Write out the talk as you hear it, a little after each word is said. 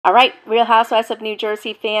All right, Real Housewives of New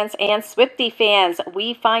Jersey fans and Swiftie fans,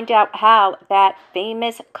 we find out how that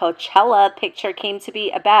famous Coachella picture came to be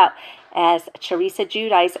about as Teresa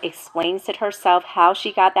Giudice explains it herself how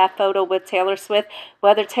she got that photo with Taylor Swift,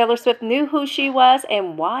 whether Taylor Swift knew who she was,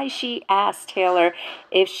 and why she asked Taylor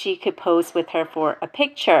if she could pose with her for a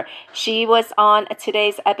picture. She was on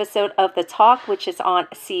today's episode of The Talk, which is on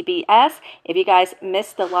CBS. If you guys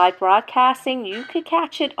missed the live broadcasting, you could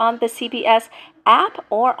catch it on the CBS app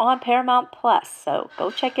or on Paramount Plus. So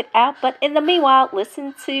go check it out. But in the meanwhile,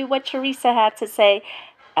 listen to what Teresa had to say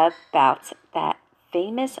about that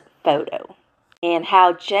famous photo and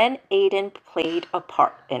how Jen Aydin played a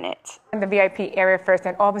part in it. In the VIP area first,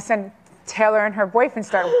 and all of a sudden Taylor and her boyfriend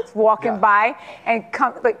start walking by and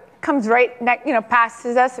comes right next,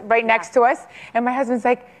 passes us right next to us, and my husband's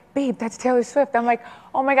like, "Babe, that's Taylor Swift." I'm like,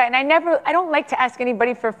 "Oh my God." And I don't like to ask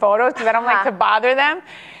anybody for photos because I don't like to bother them.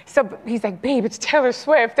 So he's like, "Babe, it's Taylor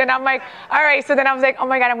Swift." And I'm like, all right. So then I was like, oh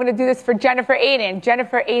my God, I'm going to do this for Jennifer Aydin.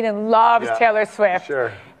 Jennifer Aydin loves Taylor Swift.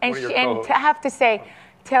 Sure. And to have to say,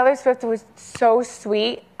 Taylor Swift was so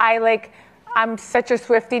sweet. I'm such a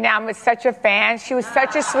Swiftie now. I'm such a fan. She was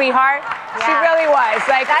such a sweetheart. Yeah. She really was.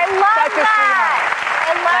 I love that.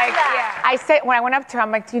 I love that. I said, when I went up to her,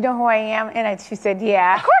 I'm like, "Do you know who I am?" And she said,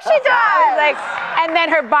 "Yeah." Of course she does. And then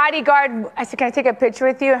her bodyguard, I said, "Can I take a picture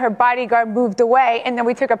with you?" Her bodyguard moved away, and then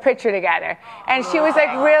we took a picture together. And she was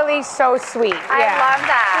really so sweet. I love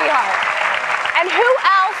that. Sweetheart. And who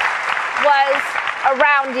else was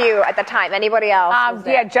around you at the time? Anybody else?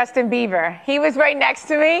 Yeah, Justin Bieber. He was right next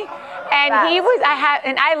to me. And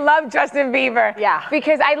I love Justin Bieber. Yeah.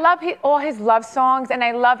 Because I love all his love songs, and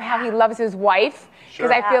I love how he loves his wife.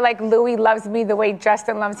 Because I feel like Louis loves me the way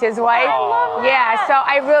Justin loves his wife. I love that. Yeah, so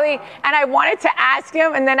I wanted to ask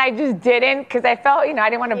him, and then I just didn't, because I felt, I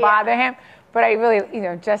didn't want to bother him. But I really,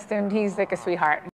 Justin, he's like a sweetheart.